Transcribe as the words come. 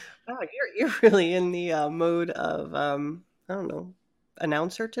Wow, you're really in the mode of I don't know,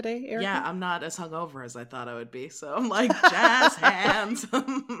 announcer today, Erica? Yeah, I'm not as hungover as I thought I would be, so I'm like jazz hands.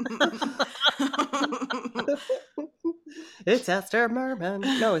 It's Esther Merman.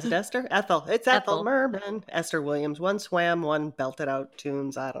 No, is it Esther? Ethel. It's Ethel Ethel. Merman. Esther Williams. One swam, one belted out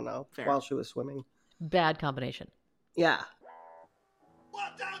tunes, I don't know, Fair. while she was swimming. Bad combination. Yeah. 1,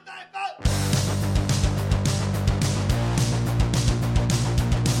 2, 3, 4.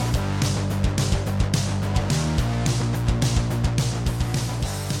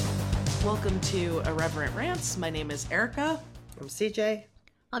 Welcome to Irreverent Rants. My name is Erica. I'm CJ.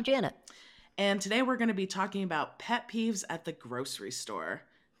 I'm Janet. And today we're going to be talking about pet peeves at the grocery store.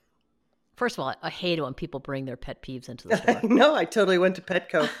 First of all, I hate it when people bring their pet peeves into the store. No, I totally went to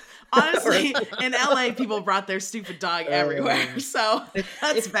Petco. Honestly, in LA, people brought their stupid dog everywhere, so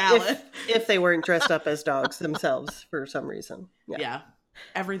that's valid. If they weren't dressed up as dogs themselves for some reason. Yeah.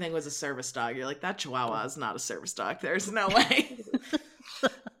 Everything was a service dog. You're like, that Chihuahua is not a service dog. There's no way.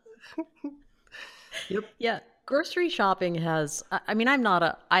 Yep. Yeah, grocery shopping has. I mean, I'm not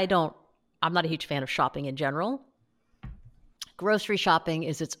a huge fan of shopping in general. Grocery shopping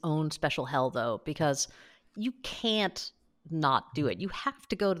is its own special hell, though, because you can't not do it. You have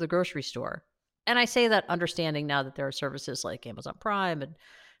to go to the grocery store, and I say that understanding now that there are services like Amazon Prime and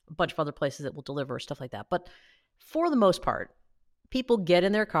a bunch of other places that will deliver stuff like that. But for the most part, people get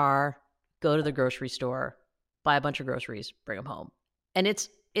in their car, go to the grocery store, buy a bunch of groceries, bring them home, and it's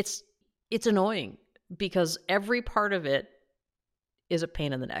annoying because every part of it is a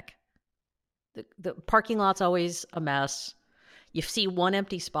pain in the neck. The parking lot's always a mess. You see one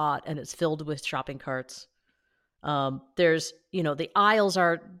empty spot and it's filled with shopping carts. There's, the aisles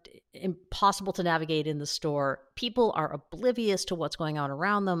are impossible to navigate in the store. People are oblivious to what's going on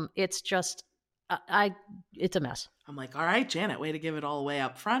around them. It's just, it's a mess. I'm like, all right, Janet, way to give it all away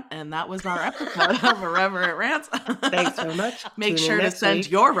up front. And that was our episode of Irreverent Rants. Thanks so much. Make Tune in sure to next send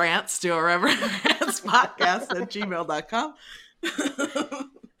week. your rants to irreverentrantspodcast@gmail.com.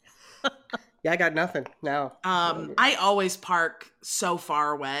 Yeah, I got nothing now. I always park so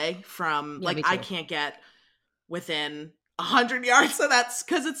far away from, Yeah, me too. I can't get within 100 yards. So that's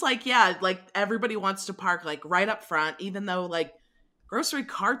because it's like, yeah, like everybody wants to park like right up front, even though like grocery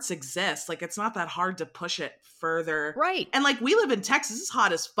carts exist. Like it's not that hard to push it further. Right. And like we live in Texas, it's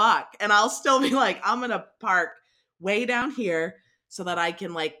hot as fuck. And I'll still be like, I'm going to park way down here so that I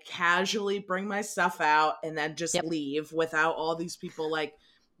can like casually bring my stuff out and then just leave without all these people like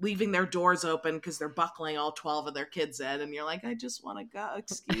leaving their doors open because they're buckling all 12 of their kids in. And you're like, I just want to go.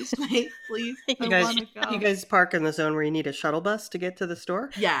 Excuse me, please. I want to go. You guys park in the zone where you need a shuttle bus to get to the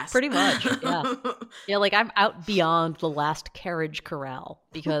store? Yes. Pretty much, yeah. Yeah, like I'm out beyond the last carriage corral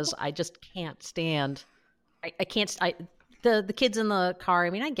because I just can't stand. The kids in the car. I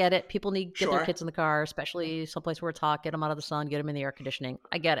mean, I get it. People need to get their kids in the car, especially someplace where it's hot. Get them out of the sun. Get them in the air conditioning.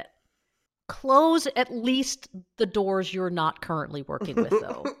 I get it. Close at least the doors you're not currently working with,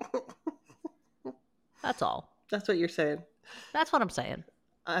 though. That's all. That's what you're saying. That's what I'm saying.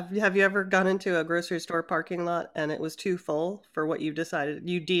 Have you ever gone into a grocery store parking lot and it was too full for what you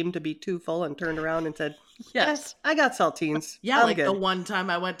deemed to be too full and turned around and said, yes, I got saltines. Yeah, I'm like good. the one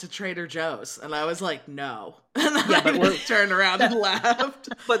time I went to Trader Joe's and I was like, no. And then Yeah, but I just turned around and left.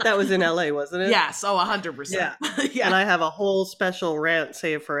 But that was in LA, wasn't it? Yes, 100%. Yeah. Yeah. And I have a whole special rant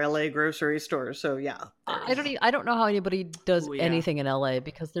saved for LA grocery stores. So yeah. I don't know how anybody does Ooh, yeah. anything in LA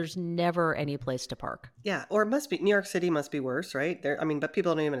because there's never any place to park. Yeah. Or it must be, New York City must be worse, right? But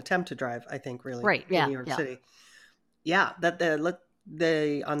people don't even attempt to drive, I think, really. Right, yeah, In New York yeah. City. Yeah.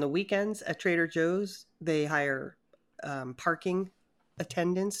 They on the weekends at Trader Joe's, they hire parking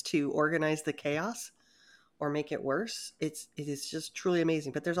attendants to organize the chaos or make it worse. It is just truly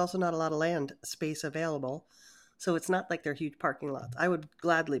amazing. But there's also not a lot of land space available. So it's not like they're huge parking lots. I would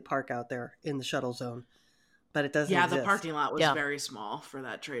gladly park out there in the shuttle zone, but it doesn't Yeah, exist. the parking lot was Yeah. very small for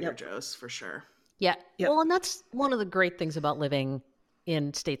that Trader Yep. Joe's for sure. Yeah. Yep. Well, and that's one of the great things about living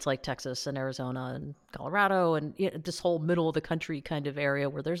in states like Texas and Arizona and Colorado and this whole middle of the country kind of area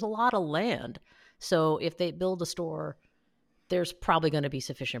where there's a lot of land. So if they build a store, there's probably going to be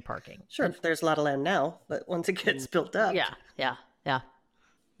sufficient parking. Sure, there's a lot of land now, but once it gets built up. Yeah. Yeah.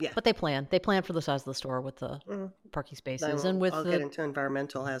 But they plan for the size of the store with the parking spaces and with I'll the get into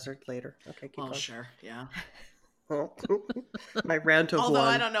environmental hazard later. Okay, keep Oh, going. sure. Yeah. My rant of Although one.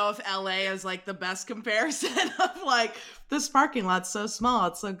 I don't know if LA is like the best comparison of like this parking lot's so small,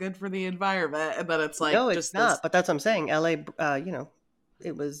 it's so good for the environment, and then it's like no, it's just not. this. But that's what I'm saying. LA,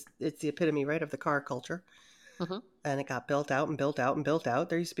 it's the epitome, right, of the car culture, Mhm. and it got built out and built out and built out.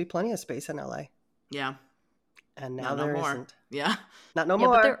 There used to be plenty of space in LA. Yeah. And now No there more. isn't. Yeah. Not no Yeah,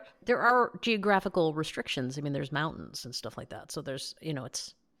 more. but there are geographical restrictions. I mean, there's mountains and stuff like that. So there's, it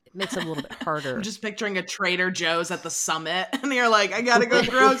makes it a little bit harder. I'm just picturing a Trader Joe's at the summit, and you're like, I gotta go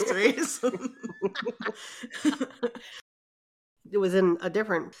groceries. It was in a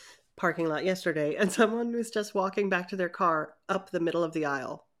different parking lot yesterday, and someone was just walking back to their car up the middle of the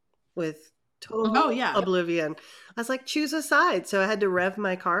aisle with total Oh, yeah. oblivion. I was like, choose a side. So I had to rev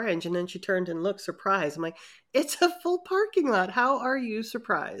my car engine, and she turned and looked surprised. I'm like, it's a full parking lot. How are you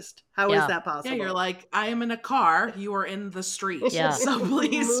surprised? How is Yeah. that possible? Yeah, you're like, I am in a car. You are in the street. Yeah. So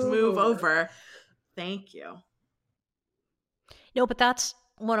please move over. over. Thank you. No, but that's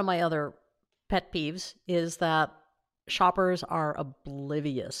one of my other pet peeves is that shoppers are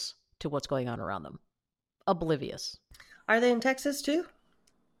oblivious to what's going on around them. Oblivious. Are they in Texas too?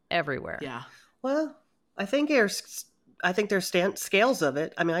 Everywhere. Yeah. Well, I think there's scales of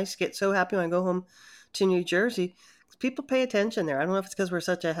it. I mean, I just get so happy when I go home to New Jersey. People pay attention there. I don't know if it's because we're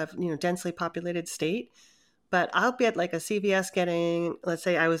such a densely populated state, but I'll be at like a CVS getting, let's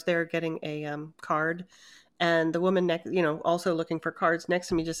say I was there getting a card, and the woman next, also looking for cards next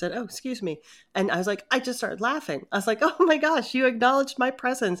to me just said, "Oh, excuse me," and I was like, I just started laughing. I was like, "Oh my gosh, you acknowledged my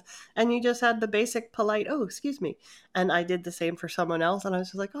presence, and you just had the basic polite, oh, excuse me," and I did the same for someone else, and I was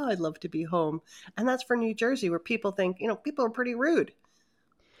just like, "Oh, I'd love to be home," and that's for New Jersey, where people think, people are pretty rude.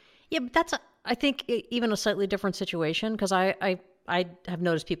 Yeah, but that's, I think, even a slightly different situation because I have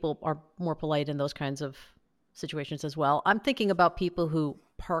noticed people are more polite in those kinds of situations as well. I'm thinking about people who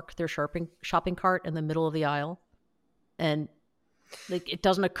park their shopping cart in the middle of the aisle, and like it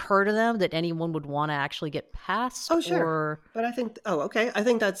doesn't occur to them that anyone would want to actually get past. Oh, sure. Or, But I think, okay. I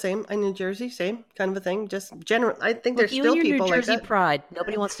think that's same in New Jersey, same kind of a thing. Just general. I think there's you still and your people New like Jersey that. pride.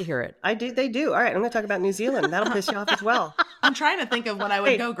 Nobody wants to hear it. They do. All right, I'm going to talk about New Zealand. That'll piss you off as well. I'm trying to think of when I would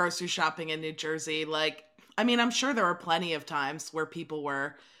Hey. go grocery shopping in New Jersey. Like, I mean, I'm sure there were plenty of times where people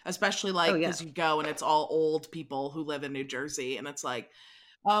were, especially like, Oh, yeah. because you go and it's all old people who live in New Jersey. And it's like,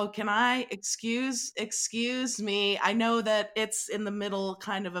 oh, can I excuse me? I know that it's in the middle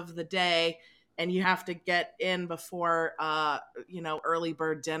kind of the day and you have to get in before, early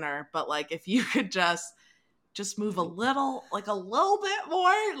bird dinner. But like, if you could just move a little bit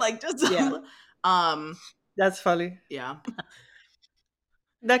more, like just, Yeah. That's funny. yeah.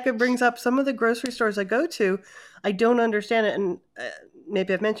 That brings up some of the grocery stores I go to. I don't understand it, and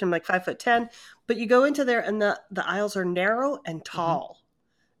maybe I've mentioned I'm like 5'10", but you go into there and the aisles are narrow and tall,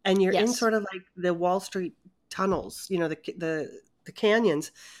 and you're in Yes. sort of like the Wall Street tunnels, the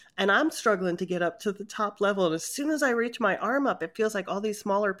canyons, and I'm struggling to get up to the top level. And as soon as I reach my arm up, it feels like all these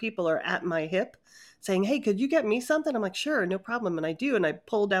smaller people are at my hip, saying, "Hey, could you get me something?" I'm like, "Sure, no problem," and I do, and I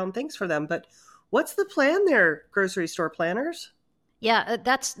pull down things for them. But what's the plan there, grocery store planners? Yeah,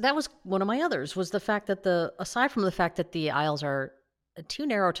 that was one of my others, was the fact that aside from the fact that the aisles are too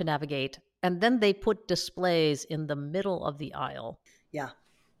narrow to navigate, and then they put displays in the middle of the aisle. Yeah.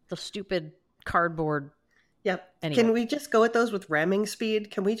 The stupid cardboard. Yep. Anyway. Can we just go at those with ramming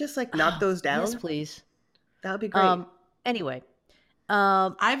speed? Can we just knock those down? Yes, please. That would be great. Anyway.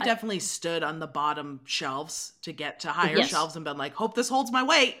 I've definitely stood on the bottom shelves to get to higher shelves and been like, hope this holds my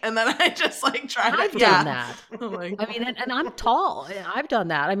weight. And then I just like try to. I've done that. Like, I mean, and I'm tall. I've done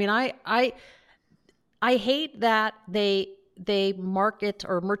that. I mean, I hate that they market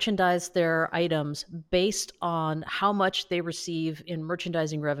or merchandise their items based on how much they receive in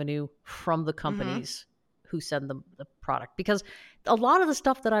merchandising revenue from the companies who send them the product. Because a lot of the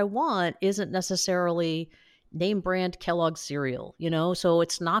stuff that I want isn't necessarily name brand Kellogg's cereal, so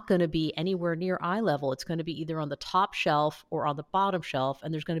it's not going to be anywhere near eye level. It's going to be either on the top shelf or on the bottom shelf,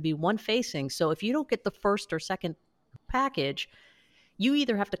 and there's going to be one facing. So if you don't get the first or second package, you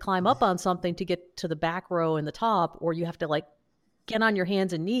either have to climb up on something to get to the back row in the top, or you have to like get on your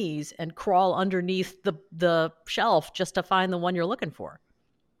hands and knees and crawl underneath the shelf just to find the one you're looking for.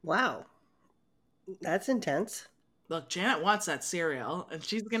 Wow. That's intense. Look, Janet wants that cereal, and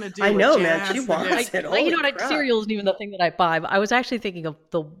she's gonna do. I what know, Janet man. has She to wants do. it. Holy crap. Cereal isn't even the thing that I buy. I was actually thinking of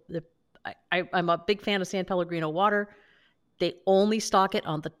I'm a big fan of San Pellegrino water. They only stock it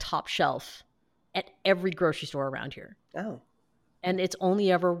on the top shelf at every grocery store around here. Oh. And it's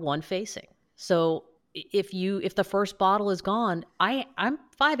only ever one facing. So if the first bottle is gone, I'm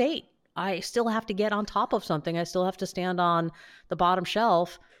 5'8". I still have to get on top of something. I still have to stand on the bottom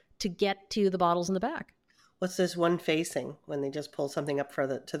shelf to get to the bottles in the back. What's this one facing when they just pull something up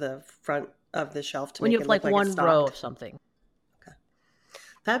to the front of the shelf to when make you it have look like like it's one stocked? row of something. Okay.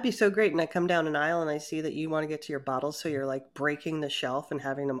 That'd be so great. And I come down an aisle and I see that you want to get to your bottles, so you're like breaking the shelf and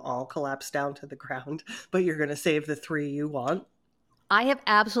having them all collapse down to the ground, but you're going to save the 3 you want. I have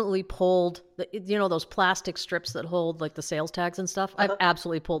absolutely pulled, those plastic strips that hold like the sales tags and stuff. I've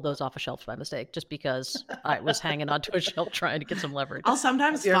absolutely pulled those off of shelves by mistake just because I was hanging onto a shelf trying to get some leverage. I'll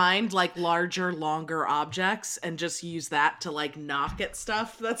sometimes find like larger, longer objects and just use that to like knock at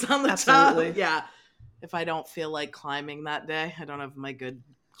stuff that's on the Absolutely. top. Yeah. If I don't feel like climbing that day, I don't have my good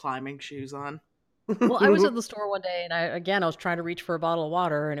climbing shoes on. Well, I was at the store one day and I was trying to reach for a bottle of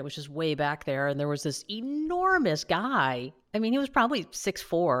water and it was just way back there. And there was this enormous guy. I mean, he was probably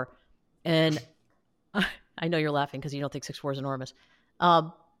 6'4". And I know you're laughing because you don't think 6'4" is enormous.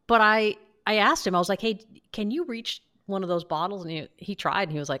 But I asked him, I was like, hey, can you reach one of those bottles? And he tried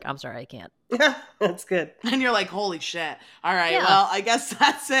and he was like, I'm sorry, I can't. That's good. And you're like, holy shit. All right, Yeah. well, I guess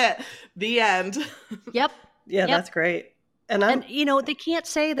that's it. The end. Yep. Yeah, Yep. that's great. And they can't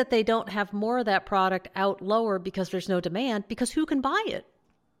say that they don't have more of that product out lower because there's no demand, because who can buy it?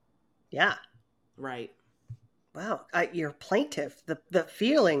 yeah. Right. Wow. You're plaintive. The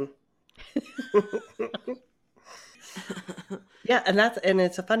feeling. Yeah, and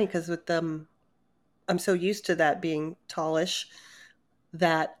it's funny because with them, I'm so used to that being tallish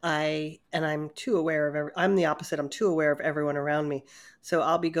that I'm too aware of I'm the opposite. I'm too aware of everyone around me. So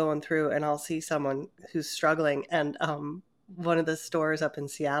I'll be going through and I'll see someone who's struggling, and one of the stores up in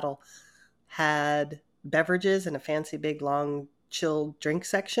Seattle had beverages in a fancy big long chilled drink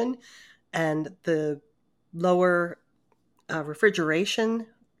section, and the lower refrigeration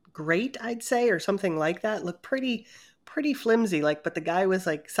grate, I'd say, or something like that, looked pretty flimsy, but the guy was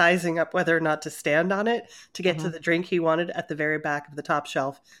like sizing up whether or not to stand on it to get to the drink he wanted at the very back of the top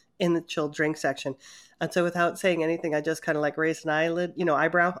shelf in the chilled drink section. And so without saying anything, I just kind of like raised an eyelid,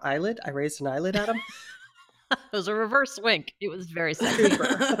 eyelid. I raised an eyelid at him. It was a reverse wink. It was very sexy.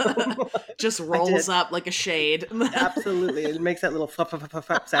 Just rolls up like a shade. Absolutely. It makes that little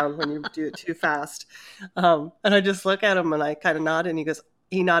fuff sound when you do it too fast. And I just look at him and I kind of nod, and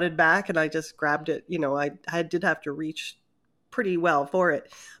he nodded back, and I just grabbed it. I did have to reach pretty well for it,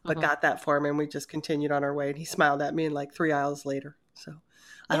 but got that for him, and we just continued on our way. And he smiled at me, and like 3 aisles later. So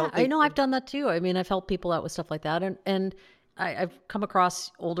I know I've done that too. I mean, I've helped people out with stuff like that. And I've come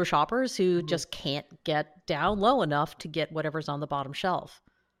across older shoppers who just can't get down low enough to get whatever's on the bottom shelf.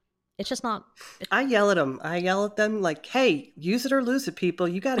 It's just not. I yell at them. I yell at them like, hey, use it or lose it, people.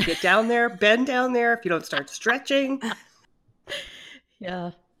 You got to get down there, bend down there. If you don't start stretching.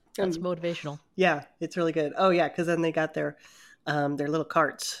 Yeah, that's motivational. Yeah, it's really good. Oh, yeah, because then they got their little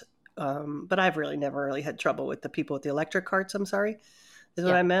carts. But I've never really had trouble with the people with the electric carts, I'm sorry, is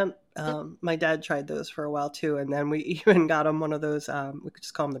what I meant. My dad tried those for a while, too. And then we even got him one of those, we could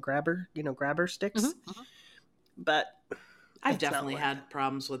just call them the grabber sticks. But I've definitely had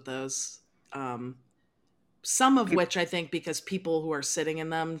problems with those. Some of which I think because people who are sitting in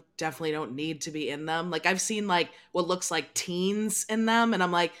them definitely don't need to be in them. Like I've seen like what looks like teens in them, and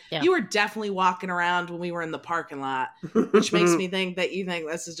I'm like, you were definitely walking around when we were in the parking lot, which makes me think that you think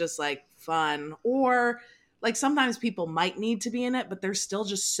this is just like fun. Or like sometimes people might need to be in it, but they're still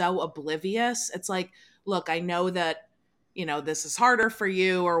just so oblivious. It's like, look, I know that, this is harder for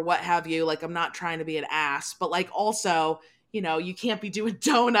you or what have you. Like, I'm not trying to be an ass, but like also, you can't be doing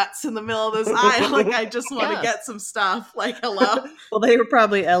donuts in the middle of this aisle. Like, I just want to get some stuff. Like, hello. Well, they were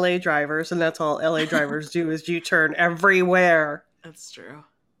probably LA drivers, and that's all LA drivers do is U-turn everywhere. That's true.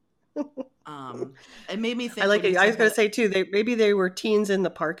 It made me think. I like it. I was going to say too, maybe they were teens in the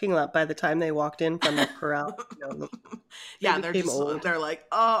parking lot by the time they walked in from the corral. Yeah, they're like,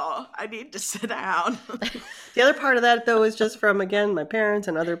 oh, I need to sit down. The other part of that though is just from, again, my parents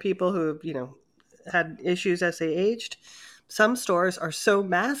and other people who have, had issues as they aged. Some stores are so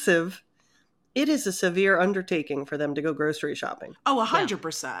massive, it is a severe undertaking for them to go grocery shopping. Oh,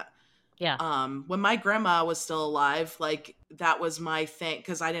 100%. Yeah. When my grandma was still alive, like that was my thing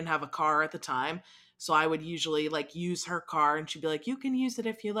because I didn't have a car at the time. So I would usually like use her car, and she'd be like, you can use it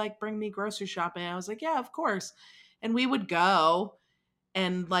if you like bring me grocery shopping. I was like, yeah, of course. And we would go,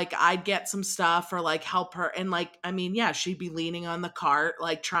 and like I'd get some stuff or like help her. And like, I mean, yeah, she'd be leaning on the cart,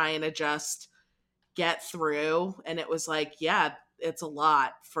 like trying to just get through. And it was like, yeah, it's a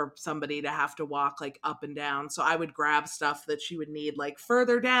lot for somebody to have to walk like up and down. So I would grab stuff that she would need like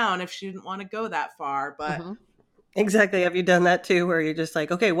further down if she didn't want to go that far. But Exactly. Have you done that too, where you're just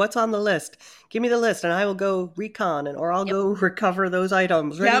like, okay, what's on the list? Give me the list and I will go recon or I'll go recover those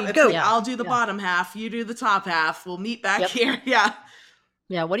items. Ready to go. Like, I'll do the bottom half. You do the top half. We'll meet back here. Yeah.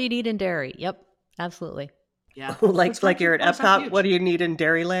 Yeah. What do you need in dairy? Yep. Absolutely. Yeah. like you're at Epcot. What do you need in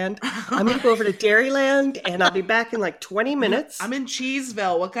Dairyland? I'm going to go over to Dairyland and I'll be back in like 20 minutes. I'm in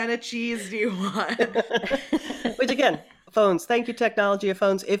Cheeseville. What kind of cheese do you want? Which again, phones. Thank you, technology of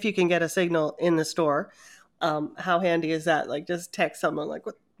phones. If you can get a signal in the store, How handy is that? Like, just text someone like,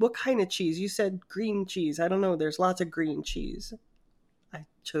 what kind of cheese? You said green cheese. I don't know. There's lots of green cheese. I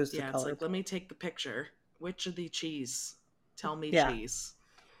chose the Yeah, it's color. like, let me take the picture. Which of the cheese? Tell me Yeah. cheese.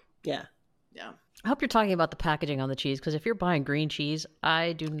 Yeah. Yeah. I hope you're talking about the packaging on the cheese, because if you're buying green cheese,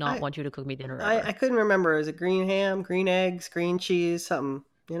 I do not want you to cook me dinner ever. I couldn't remember. Is it green ham, green eggs, green cheese, something,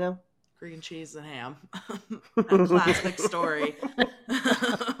 Green cheese and ham. A classic story.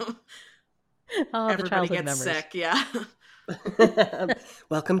 Oh, the Everybody childhood gets memories. sick, yeah.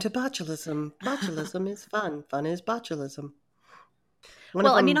 Welcome to botulism. Botulism is fun. Fun is botulism. One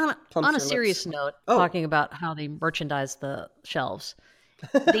Well, of I mean, them plumps on a your serious lips. note, Oh. talking about how they merchandise the shelves,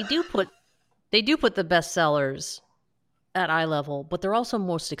 they do put the best sellers at eye level, but they're also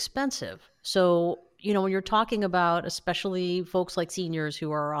most expensive. So, when you're talking about especially folks like seniors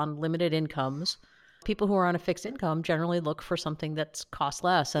who are on limited incomes, people who are on a fixed income generally look for something that's cost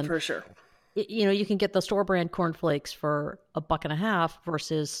less. And For sure. you can get the store brand cornflakes for $1.50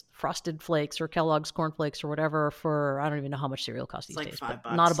 versus Frosted Flakes or Kellogg's cornflakes or whatever for, I don't even know how much cereal costs It's these like days, $5.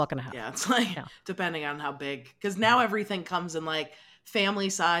 but not $1.50. Yeah, it's like, Yeah. depending on how big. Because now everything comes in like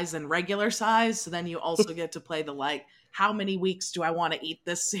family size and regular size. So then you also get to play the like, how many weeks do I want to eat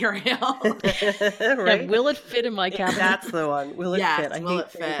this cereal? Right? Will it fit in my cabinet? That's the one. Will it Yes, fit? I will hate it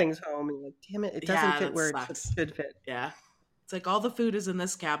taking fit? things home and like, damn it, it Yeah, doesn't fit that where it sucks. should fit. Yeah. It's like all the food is in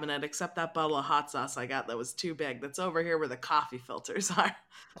this cabinet except that bottle of hot sauce I got that was too big. That's over here where the coffee filters are.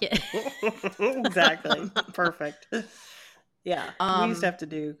 Yeah. Exactly. Perfect. Yeah. We used to have to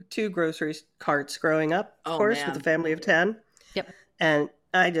do 2 grocery carts growing up, of Oh, course, man. with a family of 10. Yep. And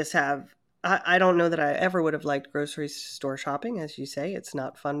I just have, I don't know that I ever would have liked grocery store shopping. As you say, it's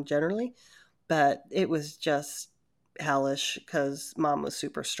not fun generally, but it was just hellish because mom was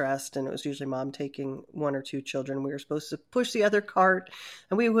super stressed, and it was usually mom taking 1 or 2 children. We were supposed to push the other cart,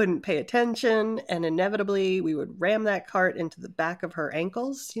 and we wouldn't pay attention, and inevitably we would ram that cart into the back of her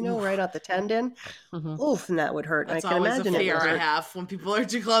ankles, Oof. right at the tendon. Mhm. Oof, and that would hurt. That's and I can always a imagine fear it I hurt. have when people are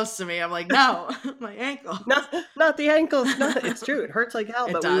too close to me. I'm like, no, my ankle. Not the ankles. No, it's true. It hurts like hell.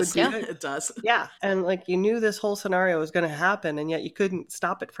 It but does. we would do Yeah, it does. Yeah, and like you knew this whole scenario was going to happen, and yet you couldn't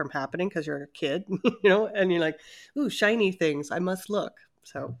stop it from happening because you're a kid, and you're like, "Ooh, shiny things! I must look."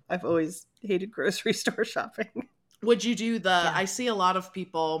 So I've always hated grocery store shopping. Would you do the, Yeah. I see a lot of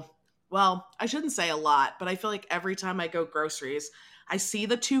people, well, I shouldn't say a lot, but I feel like every time I go groceries, I see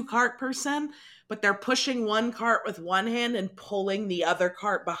the 2 cart person, but they're pushing one cart with one hand and pulling the other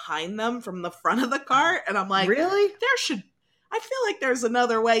cart behind them from the front of the cart. And I'm like, Really? I feel like there's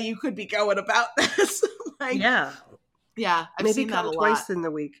another way you could be going about this. Like, Yeah. yeah, I've Maybe seen that a come lot. twice in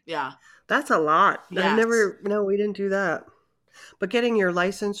the week. Yeah. That's a lot. Yes. No, we didn't do that. But getting your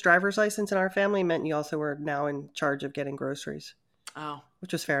driver's license in our family meant you also were now in charge of getting groceries, Oh,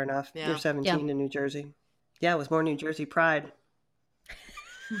 which was fair enough. Yeah. You're 17 in New Jersey. Yeah, it was more New Jersey pride.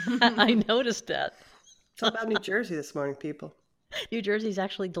 I noticed that. It's all about New Jersey this morning, people. New Jersey's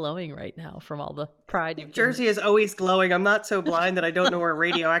actually glowing right now from all the pride you've given Jersey is always glowing. I'm not so blind that I don't know we're a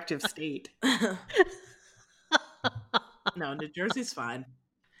radioactive state. no, New Jersey's fine.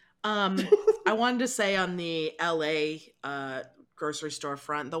 I wanted to say on the LA grocery store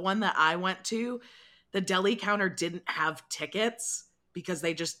front, the one that I went to, the deli counter didn't have tickets because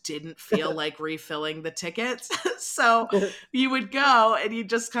they just didn't feel like refilling the tickets. So you would go and you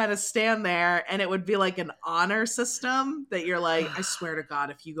just kind of stand there, and it would be like an honor system that you're like, I swear to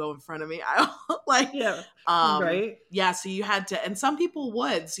God, if you go in front of me, I'll like, Yeah, right? yeah. So you had to, and some people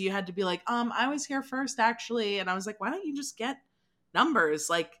would, so you had to be like, I was here first actually. And I was like, why don't you just get numbers?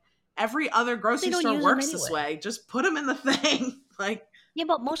 Like every other grocery don't store use 'em works this anyway. way. Just put them in the thing. Like, Yeah,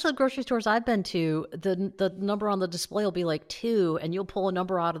 but most of the grocery stores I've been to, the number on the display will be like 2, and you'll pull a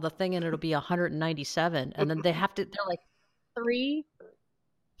number out of the thing, and it'll be 197, and then they're like 3,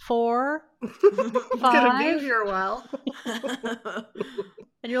 4, It's gonna be 5, here a while.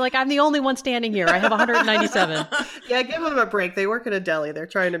 and you're like, I'm the only one standing here. I have 197. Yeah, give them a break. They work at a deli. They're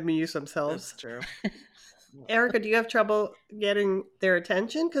trying to amuse themselves. That's true. Erica, do you have trouble getting their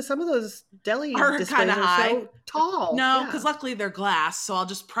attention? Because some of those deli Are displays kinda are high. so tall. No, Yeah. because luckily they're glass, so I'll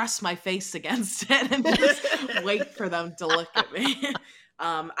just press my face against it and just wait for them to look at me.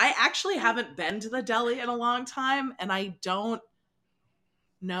 I actually haven't been to the deli in a long time, and I don't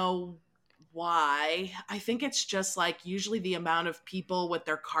know why. I think it's just like usually the amount of people with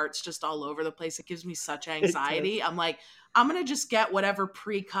their carts just all over the place. It gives me such anxiety. I'm like, I'm going to just get whatever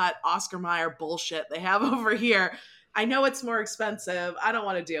pre-cut Oscar Mayer bullshit they have over here. I know it's more expensive. I don't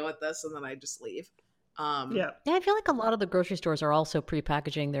want to deal with this. And then I just leave. Yeah. Yeah, I feel like a lot of the grocery stores are also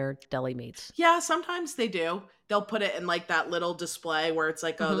prepackaging their deli meats. Yeah, sometimes they do. They'll put it in like that little display where it's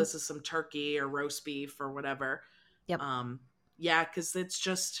like, oh, Mhm. this is some turkey or roast beef or whatever. Yep. Yeah, because it's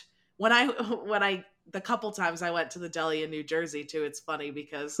just when I the couple times I went to the deli in New Jersey too, it's funny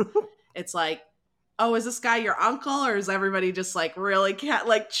because it's like, oh, is this guy your uncle or is everybody just like really can't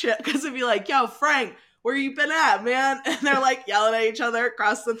like chip? Because it'd be like, yo, Frank, where you been at, man? And they're like yelling at each other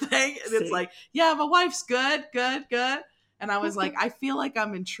across the thing, and it's See. like, yeah, my wife's good. And I was like, I feel like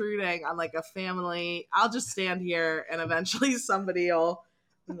I'm intruding on like a family. I'll just stand here and eventually somebody will,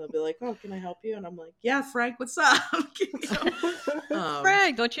 and they'll be like, oh, can I help you? And I'm like, yeah, Frank, what's up?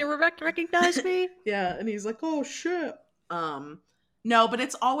 Frank, don't you recognize me? Yeah. And he's like, oh, shit. No, but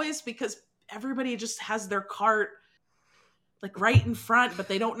it's always because everybody just has their cart like right in front, but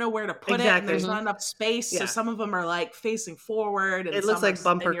they don't know where to put it. And there's Exactly. not enough space. So Yeah. some of them are like facing forward. And It looks some like are-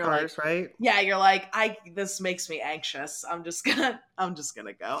 bumper and you're cars, like, right? yeah, you're like, this makes me anxious. I'm just gonna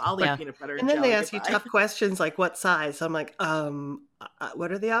go. I'll eat Yeah. peanut butter and And then they jelly, ask you goodbye. tough questions like what size. I'm like,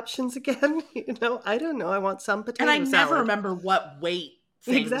 what are the options again? I don't know. I want some potato And I never salad. remember what weight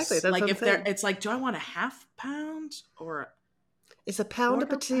things. Exactly, that's like what I'm if they're, saying. it's like, do I want a half pound or Is a pound of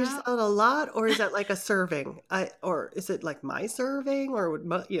Quarter potato pound? salad a lot, or is that like a serving? Or is it like my serving, or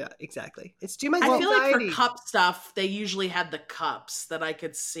yeah, exactly. It's too much I feel like anxiety. for cup stuff, they usually had the cups that I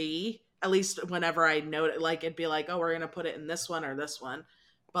could see. At least whenever I noted, like it'd be like, oh, we're gonna put it in this one or this one.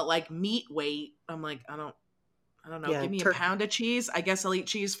 But like meat weight, I'm like, I don't know. Yeah, Give me a turkey. pound of cheese. I guess I'll eat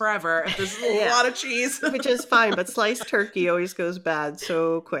cheese forever. If this is a Yeah. lot of cheese. Which is fine, but sliced turkey always goes bad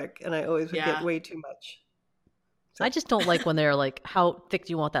so quick, and I always would Yeah. get way too much. I just don't like when they're like, "How thick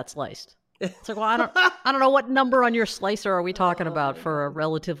do you want that sliced?" It's like, well, I don't know what number on your slicer are we talking Oh about my for a God.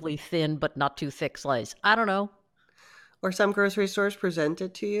 relatively thin but not too thick slice. I don't know. Or some grocery stores present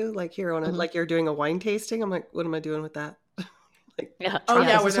it to you, like here on it, Mhm. like you're doing a wine tasting. I'm like, what am I doing with that? Yeah. Oh try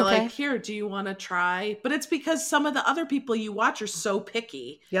yeah, this. where Is they're this okay? like, here, do you want to try? But it's because some of the other people you watch are so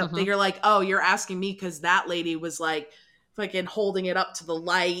picky Yep. that you're like, oh, you're asking me because that lady was like fucking holding it up to the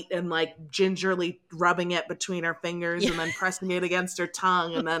light and like gingerly rubbing it between her fingers and then pressing it against her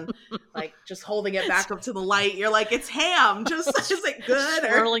tongue and then like just holding it back up to the light. You're like, it's ham. Just is it good? Or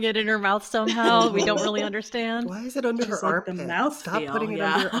Swirling it in her mouth somehow. We don't really understand. Why is it under just her like armpit? the mouth Stop feel. putting it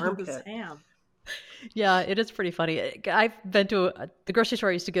yeah, under your of this armpit. ham. Yeah, it is pretty funny. I've been to the grocery store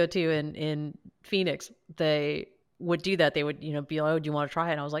I used to go to in Phoenix. They would do that. They would, be like, "Oh, do you want to try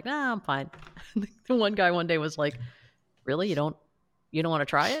it?" And I was like, "Nah, I'm fine." The one guy one day was like, "Really? You don't want to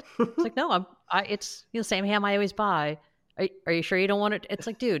try it?" It's like, "No, it's the same ham I always buy. Are you sure you don't want it?" It's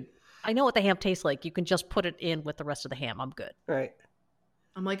like, dude, I know what the ham tastes like. You can just put it in with the rest of the ham. I'm good. Right.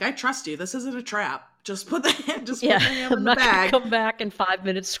 I'm like, I trust you. This isn't a trap. Just put the ham, put Yeah, the ham in I'm the not going bag. to come back in 5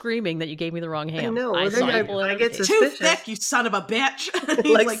 minutes screaming that you gave me the wrong ham. know, I then saw I- you pull it I out get of the case. Too suspicious. thick, you son of a bitch.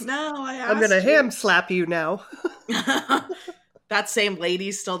 He's Like, like, no, I asked I'm gonna you. ham slap you now. That same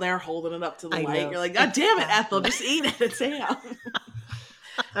lady's still there holding it up to the I light. know. You're like, God damn it, Exactly. Ethel, just eat it. It's ham.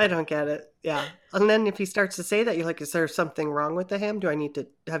 I don't get it. Yeah. And then if he starts to say that, you're like, is there something wrong with the ham?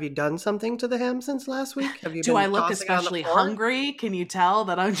 Have you done something to the ham since last week? Have you Do been I look tossing on the especially floor? hungry? Can you tell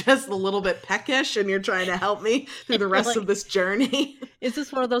that I'm just a little bit peckish and you're trying to help me through the rest Like- of this journey? Is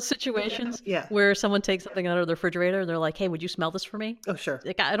this one of those situations Yeah. where someone takes something out of the refrigerator and they're like, "Hey, would you smell this for me?" Oh, sure.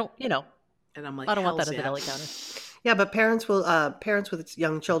 Like, I don't, And I'm like, I don't want that "Hells at the yeah." deli counter. Yeah, but parents with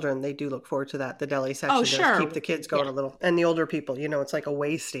young children, they do look forward to that. The deli section does sure. keep the kids going Yeah. a little. And the older people, it's like a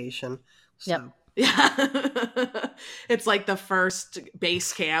way station. So. Yep. Yeah. It's like the first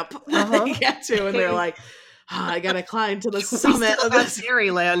base camp Uh-huh. that they get to, and they're like, I gotta climb to the We summit still of have this.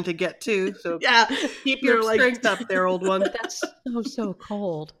 Dairyland to get to, so Yeah. keep your They're like- strength up there, old one. That's so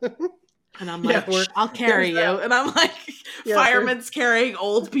cold. And I'm Yeah, like, we're- I'll carry you. there's that. And I'm like, Yeah, firemen's carrying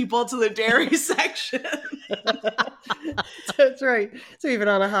old people to the dairy section. That's right. So even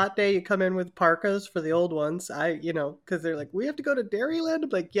on a hot day, you come in with parkas for the old ones. Because they're like, we have to go to Dairyland. I'm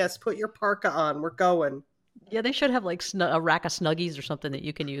like, yes, put your parka on. We're going. Yeah, they should have like a rack of Snuggies or something that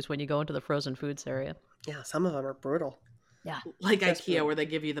you can use when you go into the frozen foods area. Yeah, some of them are brutal. Yeah. Like That's IKEA, good. where they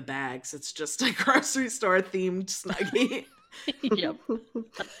give you the bags. It's just a grocery store themed Snuggie. Yep.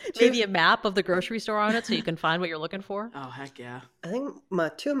 Maybe a map of the grocery store on it so you can find what you're looking for. Oh, heck yeah. I think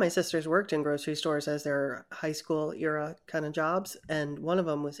two of my sisters worked in grocery stores as their high school era kind of jobs, and one of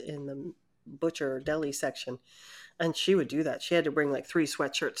them was in the butcher deli section, and she would do that. She had to bring like 3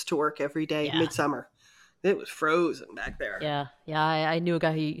 sweatshirts to work every day, Yeah. midsummer. It was frozen back there. Yeah. Yeah. I knew a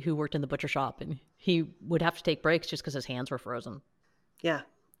guy who worked in the butcher shop and he would have to take breaks just because his hands were frozen. Yeah,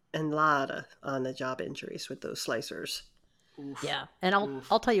 and a lot of on-the-job injuries with those slicers. Oof. Yeah. And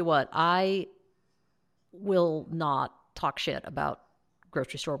Oof. I'll tell you what, will not talk shit about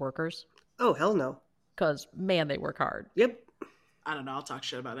grocery store workers Oh, hell no. because, man, they work hard. Yep. I don't know. I'll talk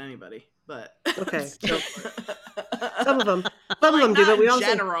shit about anybody, but Okay. So some of them, like, do, not but we in also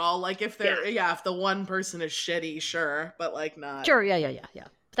general. Like if they're if the one person is shitty, sure, but like not Sure, yeah.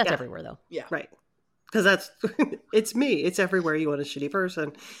 That's Yeah. everywhere, though. Yeah, right, because that's it's me. It's everywhere. You want a shitty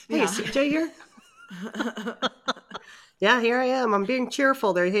person. Hey, Yeah. is CJ here? Yeah, here I am. I'm being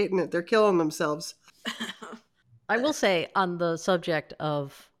cheerful. They're hating it. They're killing themselves. I will say, on the subject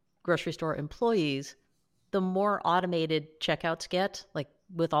of grocery store employees, the more automated checkouts get, like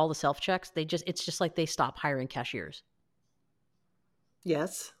with all the self-checks, it's just like they stop hiring cashiers.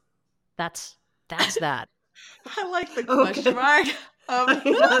 Yes. That's that. I like the Okay. question mark.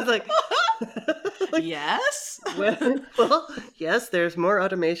 I was like, Yes. well, yes. There's more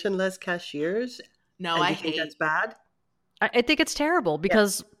automation, less cashiers. No, And I you think hate. that's bad. I think it's terrible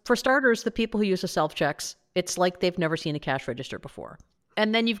because, for starters, the people who use the self-checks, it's like they've never seen a cash register before.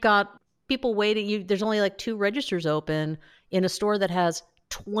 And then you've got people waiting. There's only like 2 registers open in a store that has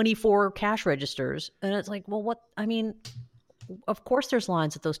 24 cash registers. And it's like, well, what? I mean, of course there's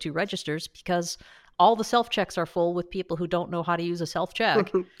lines at those 2 registers because all the self-checks are full with people who don't know how to use a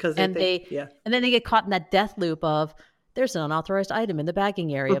self-check. Because and yeah. and then they get caught in that death loop of, there's an unauthorized item in the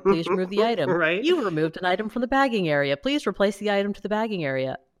bagging area. Please remove the item. Right. You removed an item from the bagging area. Please replace the item to the bagging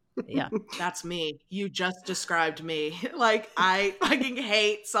area. Yeah. That's me. You just described me. Like, I fucking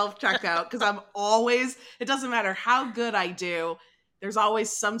hate self-checkout because I'm always, it doesn't matter how good I do, there's always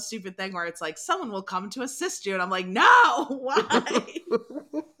some stupid thing where it's like, someone will come to assist you. And I'm like, no, why?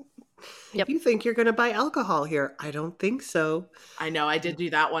 Yep. You think you're going to buy alcohol here? I don't think so. I know, I did do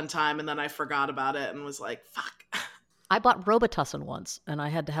that one time and then I forgot about it and was like, fuck. I bought Robitussin once, and I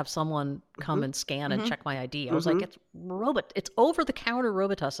had to have someone come and scan and check my ID. I was like, it's over-the-counter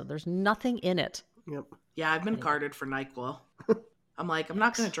Robitussin. There's nothing in it. Yep. Yeah, I've been carded for NyQuil. I'm like, I'm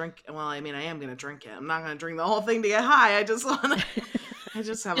not going to drink. Well, I mean, I am going to drink it. I'm not going to drink the whole thing to get high. I just want to, I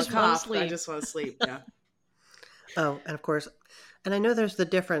just have Just a wanna cough. I sleep. just want to sleep. Yeah. Oh, and of course, and I know there's the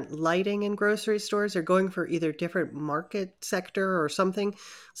different lighting in grocery stores. They're going for either different market sector or something.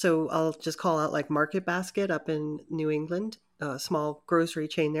 So I'll just call out like Market Basket up in New England, a small grocery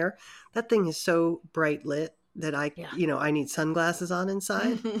chain there. That thing is so bright lit that I need sunglasses on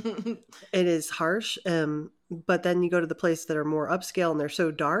inside. It is harsh. But then you go to the places that are more upscale and they're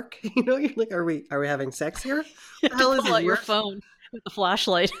so dark. You're like, are we having sex here? You What the hell is pull out this? your phone with the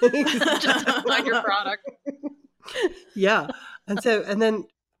flashlight just to find your product. Yeah. And then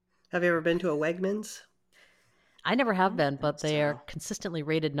have you ever been to a Wegmans? I never have been, think but they are so. consistently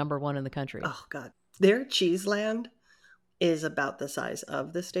rated #1 in the country. Oh God. Their Cheeseland is about the size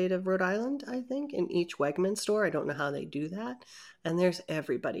of the state of Rhode Island, I think, in each Wegmans store. I don't know how they do that. And there's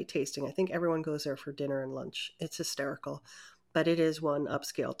everybody tasting. I think everyone goes there for dinner and lunch. It's hysterical. But it is one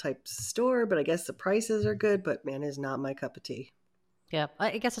upscale type store, but I guess the prices are good, but man, it is not my cup of tea. Yeah,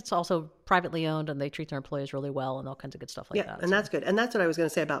 I guess it's also privately owned, and they treat their employees really well and all kinds of good stuff like that. And that's good. And that's what I was going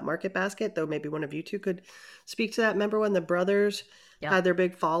to say about Market Basket, though maybe one of you two could speak to that. Remember when the brothers had their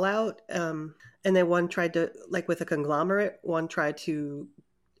big fallout? And then one tried to, like with a conglomerate, one tried to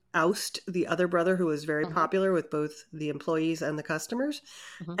oust the other brother who was very popular with both the employees and the customers.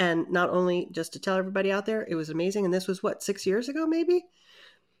 And not only, just to tell everybody out there, it was amazing. And this was 6 years ago, maybe?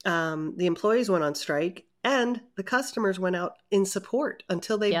 The employees went on strike. And the customers went out in support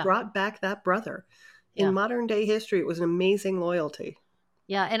until they brought back that brother. In modern day history, it was an amazing loyalty.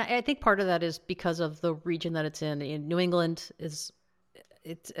 Yeah, and I think part of that is because of the region that it's in. In New England,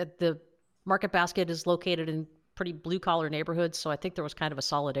 the Market Basket is located in pretty blue collar neighborhoods, so I think there was kind of a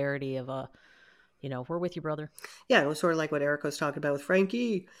solidarity of we're with you, brother. Yeah, it was sort of like what Eric was talking about with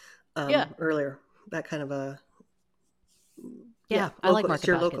Frankie earlier. That kind of a I like Market it's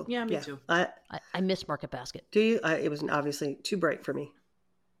your Basket. local. Yeah, me too. I miss Market Basket. Do you? It was obviously too bright for me.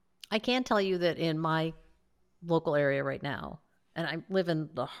 I can tell you that in my local area right now, and I live in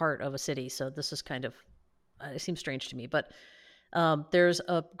the heart of a city, so this is kind of, it seems strange to me, but there's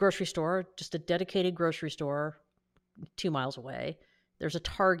a grocery store, just a dedicated grocery store 2 miles away. There's a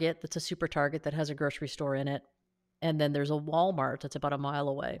Target that's a super Target that has a grocery store in it. And then there's a Walmart that's about a mile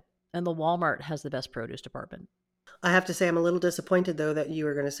away. And the Walmart has the best produce department. I have to say I'm a little disappointed, though, that you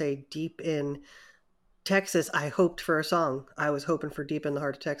were going to say Deep in Texas. I hoped for a song. I was hoping for Deep in the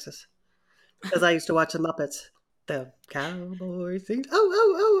Heart of Texas. Because I used to watch the Muppets. The cowboy sings,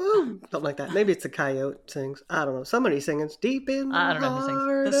 oh, something like that. Maybe it's the coyote sings. I don't know. Somebody singing Deep in the Heart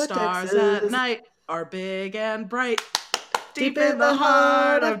of The stars Texas. at night are big and bright. Deep in the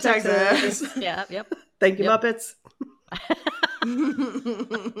heart of Texas. Yeah, yep. Thank you, Yep. Muppets.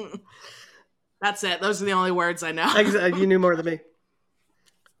 That's it. Those are the only words I know. You knew more than me.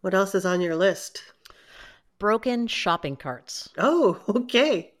 What else is on your list? Broken shopping carts. Oh,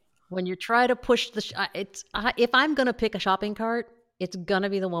 okay. When you try to push if I'm going to pick a shopping cart, it's going to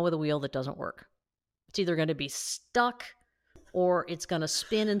be the one with a wheel that doesn't work. It's either going to be stuck or it's going to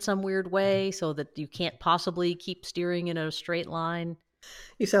spin in some weird way so that you can't possibly keep steering in a straight line.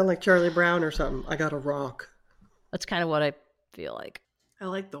 You sound like Charlie Brown or something. I got a rock. That's kind of what I feel like. I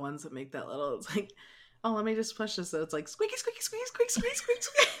like the ones that make that little, it's like, oh, let me just push this. So it's like squeaky, squeaky, squeaky, squeaky, squeaky, squeaky,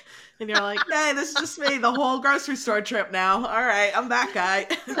 squeaky. And you're like, hey, this is just me the whole grocery store trip now. All right, I'm that guy.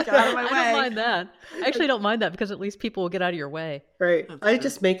 Get out of my way. I don't mind that. I actually don't mind that because at least people will get out of your way. Right. That's I true.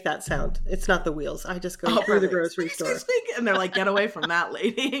 just make that sound. It's not the wheels. I just go through the perfect. grocery Squeak, store. squeak, squeak. And they're like, get away from that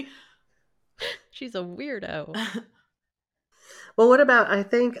lady. She's a weirdo. Well, what about, I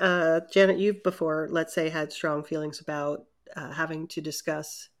think, Janet, you've before, let's say, had strong feelings about having to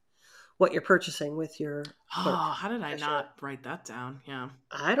discuss what you're purchasing with your clerk. Oh, how did I Cashier. not write that down? Yeah.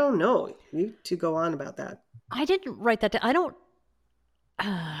 I don't know. You need to go on about that. I didn't write that down.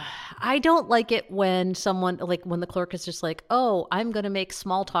 I don't like it when someone, like when the clerk is just like, oh, I'm going to make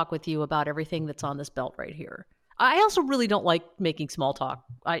small talk with you about everything that's on this belt right here. I also really don't like making small talk.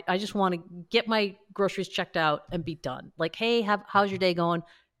 I just want to get my groceries checked out and be done. Like, hey, how's your day going?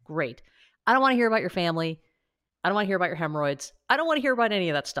 Great. I don't want to hear about your family. I don't want to hear about your hemorrhoids. I don't want to hear about any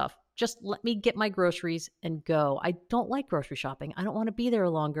of that stuff. Just let me get my groceries and go. I don't like grocery shopping. I don't want to be there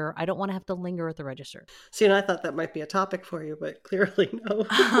longer. I don't want to have to linger at the register. See, and I thought that might be a topic for you, but clearly no.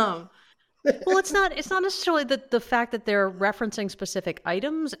 Well, it's not necessarily the fact that they're referencing specific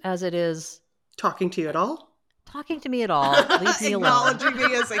items as it is Talking to you at all? talking to me at all. Leave me alone. Acknowledging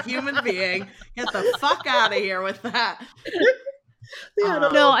me as a human being. Get the fuck out of here with that. Yeah, I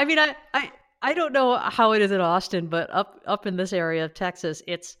don't No, know. I mean, I don't know how it is in Austin, but up in this area of Texas,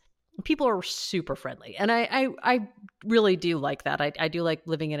 it's people are super friendly. And I really do like that. I do like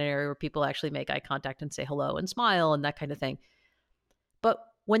living in an area where people actually make eye contact and say hello and smile and that kind of thing. But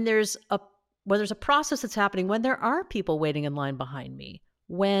when there's a process that's happening, when there are people waiting in line behind me,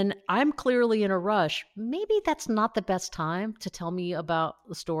 when I'm clearly in a rush, maybe that's not the best time to tell me about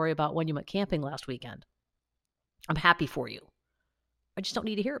the story about when you went camping last weekend. I'm happy for you. I just don't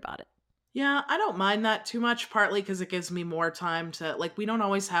need to hear about it. Yeah, I don't mind that too much, partly because it gives me more time to, like, we don't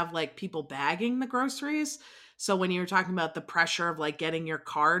always have, like, people bagging the groceries. So when you're talking about the pressure of, like, getting your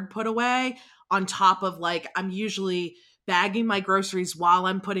card put away, on top of, like, I'm usually bagging my groceries while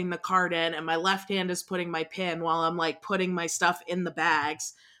I'm putting the card in, and my left hand is putting my pin while I'm, like, putting my stuff in the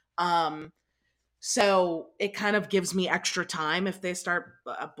bags. So it kind of gives me extra time if they start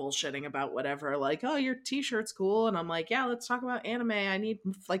bullshitting about whatever, like, oh, your t-shirt's cool. And I'm like, yeah, let's talk about anime. I need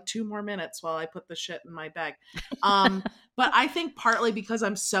like 2 more minutes while I put the shit in my bag. But I think partly because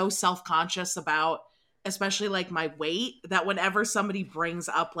I'm so self-conscious about, especially like my weight, that whenever somebody brings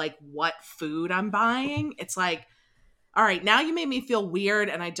up like what food I'm buying, it's like, all right, now you made me feel weird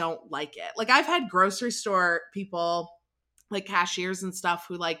and I don't like it. Like I've had grocery store people, like cashiers and stuff,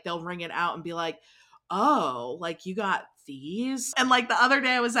 who like they'll ring it out and be like, oh, like you got these? And like the other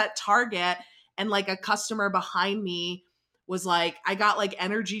day I was at Target and like a customer behind me was like, I got like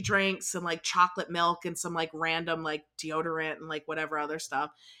energy drinks and like chocolate milk and some like random like deodorant and like whatever other stuff.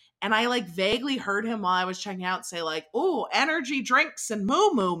 And I like vaguely heard him while I was checking out say like, oh, energy drinks and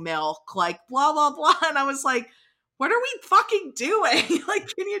moo moo milk, like blah, blah, blah. And I was like, what are we fucking doing? Like,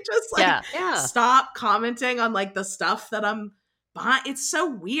 can you just like stop commenting on like the stuff that I'm buying? It's so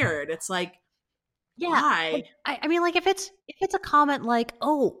weird. It's like, why? I mean, like if it's a comment like,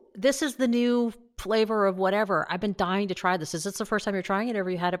 oh, this is the new flavor of whatever, I've been dying to try this. Is this the first time you're trying it? Or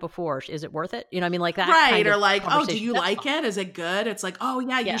have you had it before? Is it worth it? You know, I mean, like that. Right. Kind or of like, oh, do you That's like fine. it? Is it good? It's like, oh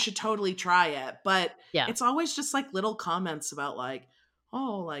yeah, you should totally try it. But Yeah. it's always just like little comments about like,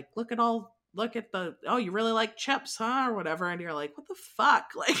 oh, like look at the, oh, you really like chips, huh? Or whatever. And you're like, what the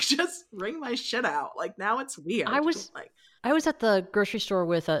fuck? Like, just ring my shit out. Like, now it's weird. I was at the grocery store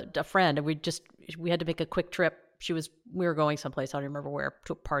with a friend, and we had to make a quick trip. We were going someplace, I don't remember where,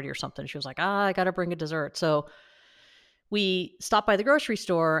 to a party or something. She was like, I got to bring a dessert. So we stopped by the grocery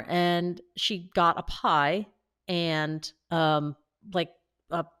store and she got a pie and like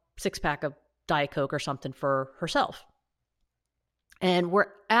a 6-pack of Diet Coke or something for herself. And we're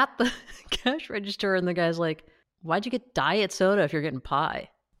at the cash register and the guy's like, why'd you get diet soda if you're getting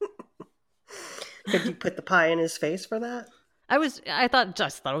pie? Did you put the pie in his face for that? I thought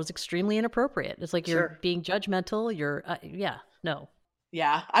it was extremely inappropriate. It's like you're Sure. being judgmental. You're, no.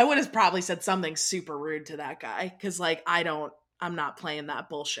 Yeah, I would have probably said something super rude to that guy. Cause like, I'm not playing that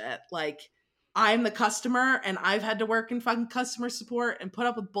bullshit. Like, I'm the customer and I've had to work in fucking customer support and put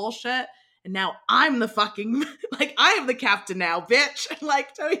up with bullshit. And now I'm the fucking, like, I am the captain now, bitch.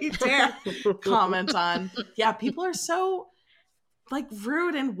 Like, don't you dare comment on. Yeah, people are so, like,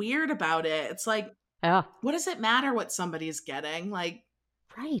 rude and weird about it. It's like, Yeah. what does it matter what somebody's getting? Like,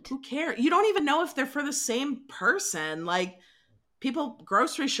 Right. who cares? You don't even know if they're for the same person. Like, people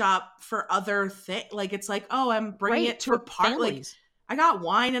grocery shop for other things. Like, it's like, oh, I'm bringing it to a party. Like, I got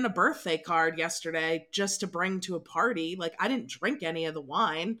wine and a birthday card yesterday just to bring to a party. Like, I didn't drink any of the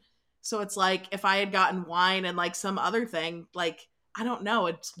wine. So it's like, if I had gotten wine and like some other thing, like, I don't know.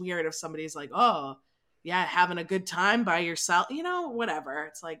 It's weird if somebody's like, oh, yeah, having a good time by yourself, you know, whatever.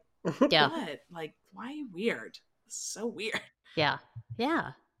 It's like, Yeah. what? Like, why are you weird? It's so weird. Yeah.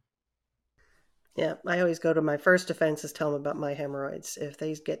 Yeah. Yeah, I always go to my first defense is tell them about my hemorrhoids. If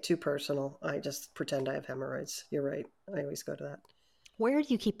they get too personal, I just pretend I have hemorrhoids. You're right. I always go to that. Where do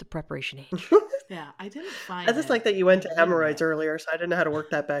you keep the preparation age? Yeah, I didn't find I just it like that you went to hemorrhoids earlier, so I didn't know how to work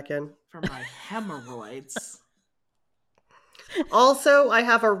that back in. for my hemorrhoids. Also, I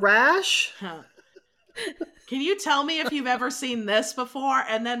have a rash. Huh. Can you tell me if you've ever seen this before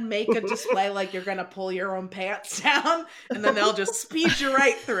and then make a display like you're going to pull your own pants down and then they'll just speed you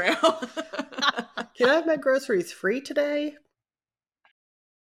right through? Can I have my groceries free today?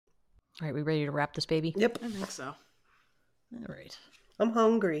 All right, we ready to wrap this baby? Yep. I think so. All right. I'm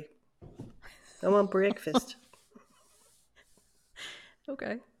hungry. I want breakfast.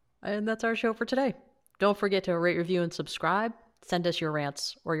 Okay. And that's our show for today. Don't forget to rate, review, and subscribe. Send us your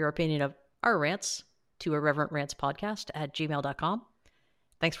rants or your opinion of our rants to irreverentrantspodcast@gmail.com.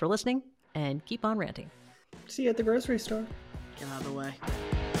 Thanks for listening, and keep on ranting. See you at the grocery store. Get out of the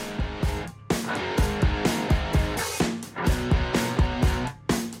way.